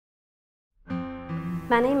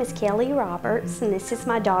My name is Kellie Roberts, and this is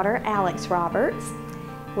my daughter, Alex Roberts.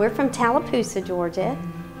 We're from Tallapoosa, Georgia,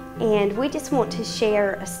 and we just want to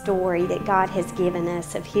share a story that God has given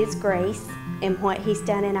us of His grace and what He's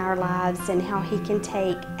done in our lives and how He can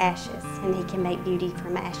take ashes and He can make beauty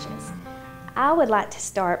from ashes. I would like to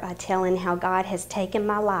start by telling how God has taken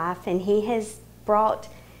my life and He has brought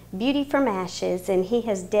beauty from ashes, and He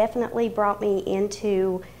has definitely brought me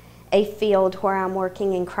into a field where I'm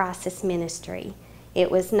working in crisis ministry. It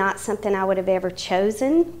was not something I would have ever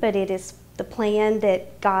chosen, but it is the plan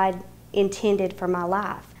that God intended for my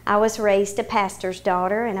life. I was raised a pastor's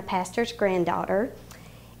daughter and a pastor's granddaughter,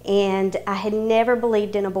 and I had never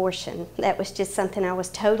believed in abortion. That was just something I was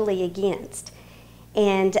totally against.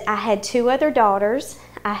 And I had two other daughters.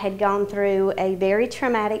 I had gone through a very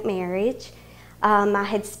traumatic marriage. I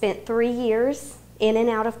had spent 3 years in and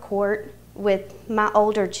out of court with my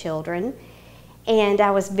older children, and I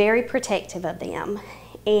was very protective of them.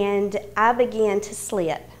 And I began to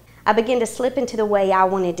slip. I began to slip into the way I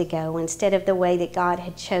wanted to go instead of the way that God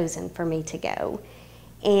had chosen for me to go.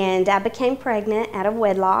 And I became pregnant out of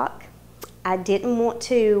wedlock. I didn't want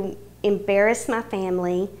to embarrass my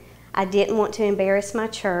family. I didn't want to embarrass my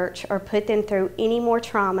church or put them through any more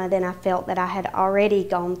trauma than I felt that I had already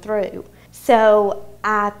gone through. So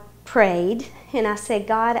I prayed and I said,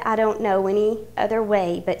 God, I don't know any other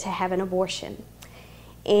way but to have an abortion.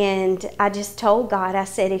 And I just told God, I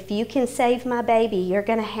said, if you can save my baby, you're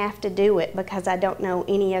going to have to do it because I don't know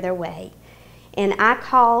any other way. And I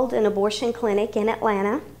called an abortion clinic in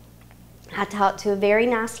Atlanta. I talked to a very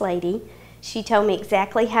nice lady. She told me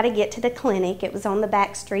exactly how to get to the clinic. It was on the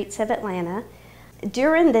back streets of Atlanta.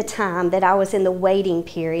 During the time that I was in the waiting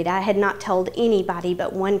period, I had not told anybody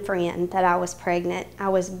but one friend that I was pregnant. I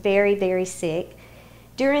was very, very sick.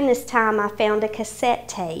 During this time, I found a cassette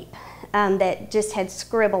tape that just had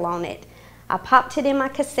scribble on it. I popped it in my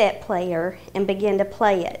cassette player and began to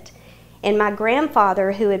play it. And my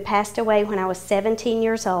grandfather, who had passed away when I was 17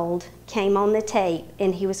 years old, came on the tape,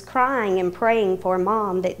 and he was crying and praying for a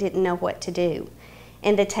mom that didn't know what to do.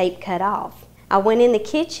 And the tape cut off. I went in the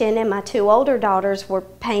kitchen, and my two older daughters were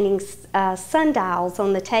painting sundials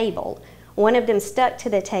on the table. One of them stuck to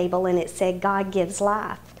the table, and it said, God gives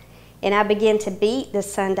life. And I began to beat the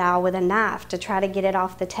sundial with a knife to try to get it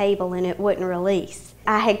off the table, and it wouldn't release.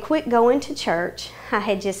 I had quit going to church. I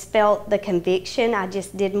had just felt the conviction. I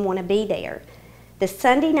just didn't want to be there. The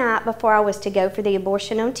Sunday night before I was to go for the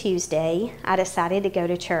abortion on Tuesday, I decided to go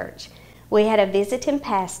to church. We had a visiting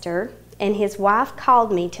pastor, and his wife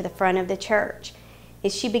called me to the front of the church.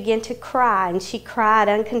 And she began to cry, and she cried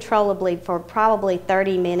uncontrollably for probably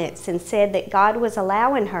 30 minutes and said that God was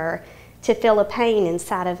allowing her to feel a pain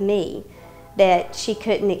inside of me that she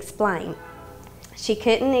couldn't explain. She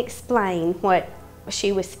couldn't explain what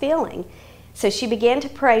she was feeling. So she began to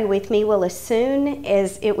pray with me. Well, as soon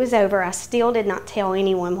as it was over, I still did not tell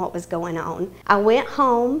anyone what was going on. I went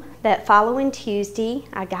home that following Tuesday.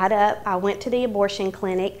 I got up, I went to the abortion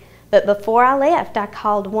clinic, but before I left, I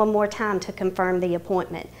called one more time to confirm the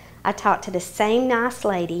appointment. I talked to the same nice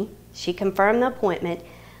lady. She confirmed the appointment.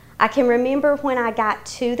 I can remember when I got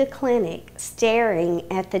to the clinic staring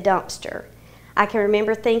at the dumpster. I can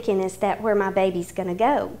remember thinking, is that where my baby's going to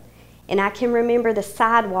go? And I can remember the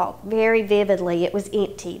sidewalk very vividly. It was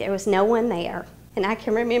empty. There was no one there. And I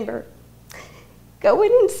can remember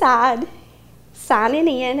going inside, signing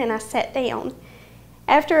in, and I sat down.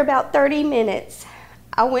 After about 30 minutes,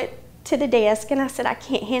 I went to the desk and I said, I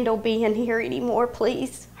can't handle being here anymore.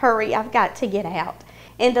 Please hurry. I've got to get out.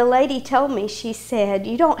 And the lady told me, she said,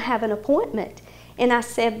 you don't have an appointment. And I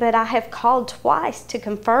said, but I have called twice to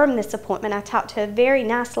confirm this appointment. I talked to a very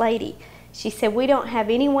nice lady. She said, we don't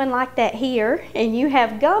have anyone like that here, and you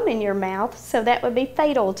have gum in your mouth, so that would be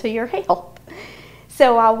fatal to your health.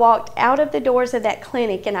 So I walked out of the doors of that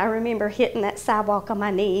clinic, and I remember hitting that sidewalk on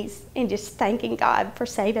my knees and just thanking God for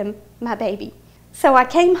saving my baby. So I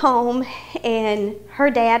came home, and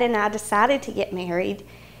her dad and I decided to get married.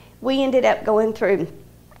 We ended up going through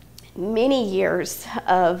many years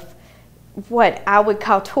of what I would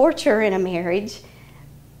call torture in a marriage,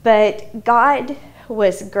 but God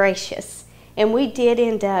was gracious, and we did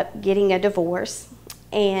end up getting a divorce,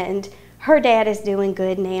 and her dad is doing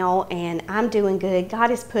good now, and I'm doing good. God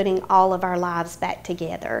is putting all of our lives back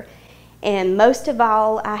together, and most of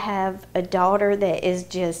all, I have a daughter that is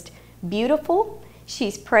just beautiful.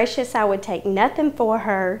 She's precious. I would take nothing for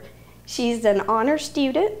her. She's an honor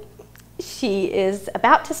student. She is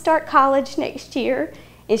about to start college next year,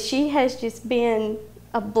 and she has just been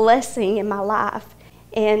a blessing in my life.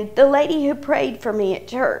 And the lady who prayed for me at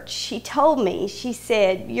church, she told me, she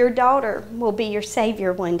said, your daughter will be your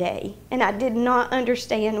Savior one day. And I did not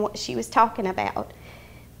understand what she was talking about.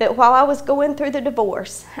 But while I was going through the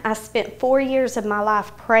divorce, I spent 4 years of my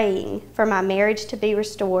life praying for my marriage to be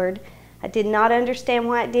restored. I did not understand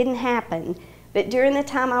why it didn't happen. But during the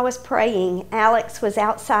time I was praying, Alex was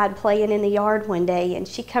outside playing in the yard one day, and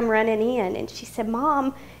she come running in, and she said,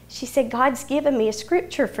 Mom, she said, God's given me a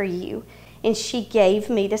scripture for you. And she gave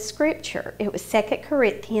me the scripture. It was 2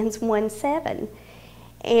 Corinthians 1:7.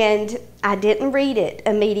 And I didn't read it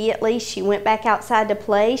immediately. She went back outside to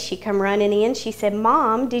play. She come running in. She said,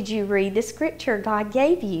 Mom, did you read the scripture God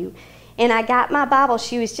gave you? And I got my Bible.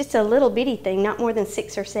 She was just a little bitty thing, not more than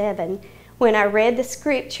 6 or 7. When I read the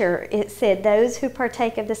scripture, it said, those who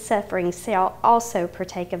partake of the suffering shall also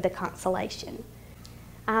partake of the consolation.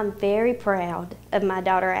 I'm very proud of my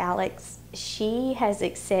daughter Alex. She has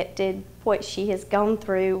accepted what she has gone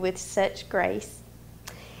through with such grace.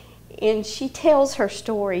 And she tells her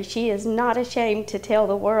story. She is not ashamed to tell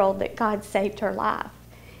the world that God saved her life.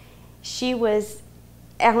 She was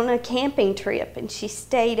on a camping trip, and she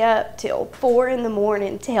stayed up till 4 in the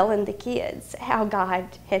morning telling the kids how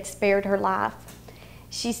God had spared her life.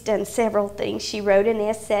 She's done several things. She wrote an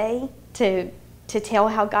essay to tell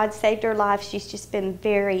how God saved her life. She's just been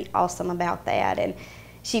very awesome about that. And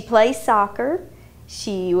she plays soccer.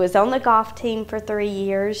 She was on the golf team for 3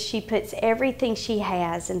 years. She puts everything she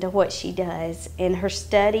has into what she does. In her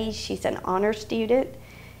studies, she's an honor student.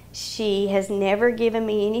 She has never given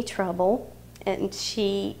me any trouble. And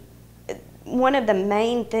one of the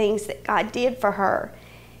main things that God did for her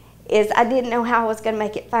is I didn't know how I was going to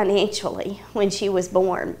make it financially when she was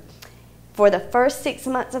born. For the first 6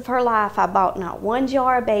 months of her life, I bought not one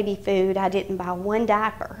jar of baby food. I didn't buy one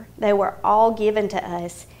diaper. They were all given to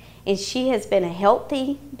us. And she has been a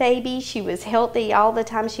healthy baby. She was healthy all the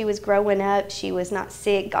time she was growing up. She was not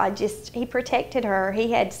sick. He protected her.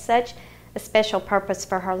 He had such a special purpose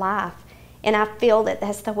for her life. And I feel that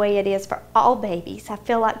that's the way it is for all babies. I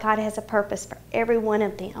feel like God has a purpose for every one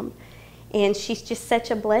of them. And she's just such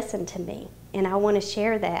a blessing to me. And I want to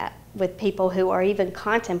share that with people who are even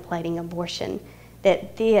contemplating abortion,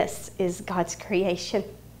 that this is God's creation.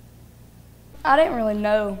 I didn't really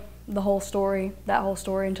know that whole story,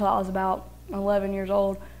 until I was about 11 years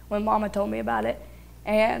old when Mama told me about it.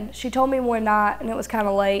 And she told me one night, and it was kind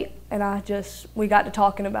of late, and we got to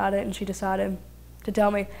talking about it, and she decided to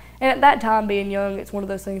tell me. And at that time, being young, it's one of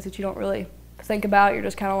those things that you don't really think about. You're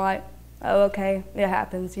just kind of like, oh, okay, it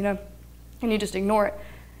happens, and you just ignore it.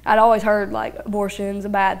 I'd always heard like abortion's a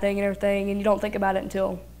bad thing and everything, and you don't think about it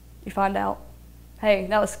until you find out, hey,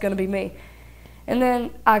 that was going to be me. And then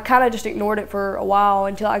I kind of just ignored it for a while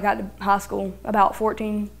until I got to high school. About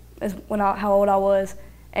 14 is how old I was.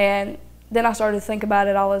 And then I started to think about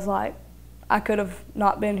it. I was like, I could have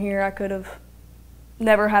not been here. I could have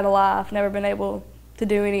never had a life, never been able to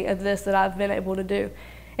do any of this that I've been able to do.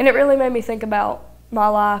 And it really made me think about my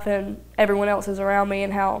life and everyone else's around me,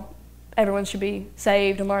 and how everyone should be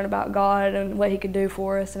saved and learn about God and what He could do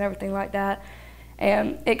for us and everything like that.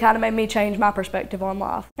 And it kind of made me change my perspective on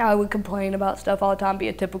life. I would complain about stuff all the time, be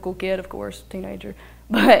a typical kid, of course, teenager.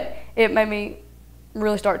 But it made me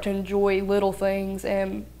really start to enjoy little things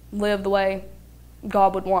and live the way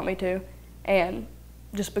God would want me to, and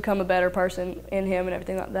just become a better person in Him and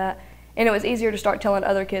everything like that. And it was easier to start telling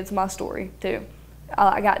other kids my story, too.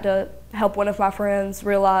 I got to help one of my friends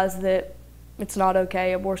realize that it's not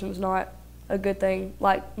okay, abortion's not a good thing.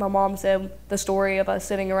 Like my mom said, the story of us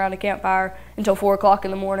sitting around a campfire until 4 o'clock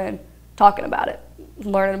in the morning talking about it,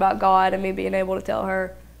 learning about God, and me being able to tell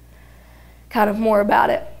her kind of more about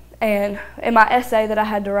it. And in my essay that I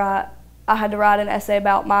had to write an essay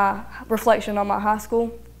about my reflection on my high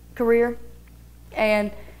school career.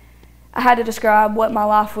 And I had to describe what my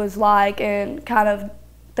life was like and kind of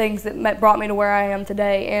things that brought me to where I am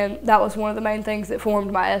today. And that was one of the main things that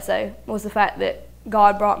formed my essay, was the fact that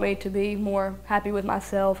God brought me to be more happy with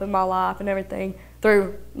myself and my life and everything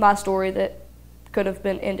through my story that could have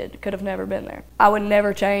been ended, could have never been there. I would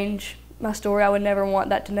never change my story. I would never want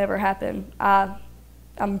that to never happen.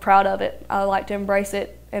 I'm proud of it. I like to embrace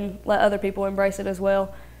it and let other people embrace it as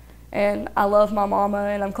well. And I love my mama,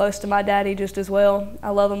 and I'm close to my daddy just as well.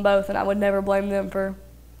 I love them both, and I would never blame them for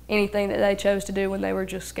anything that they chose to do when they were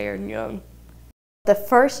just scared and young. The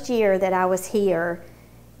first year that I was here,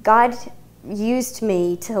 God used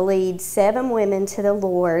me to lead 7 women to the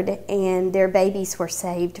Lord, and their babies were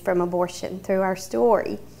saved from abortion through our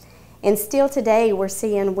story. And still today we're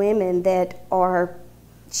seeing women that are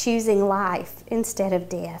choosing life instead of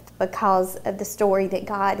death because of the story that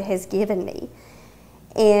God has given me.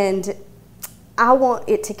 And I want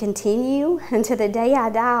it to continue until the day I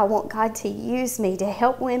die. I want God to use me to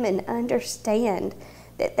help women understand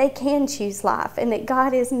that they can choose life and that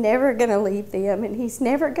God is never going to leave them and He's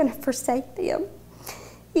never going to forsake them.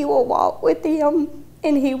 He will walk with them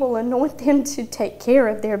and He will anoint them to take care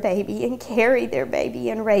of their baby and carry their baby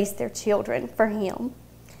and raise their children for Him.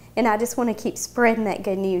 And I just want to keep spreading that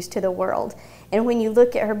good news to the world. And when you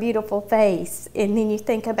look at her beautiful face and then you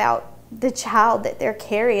think about the child that they're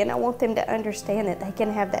carrying, I want them to understand that they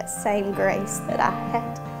can have that same grace that I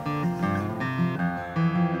had.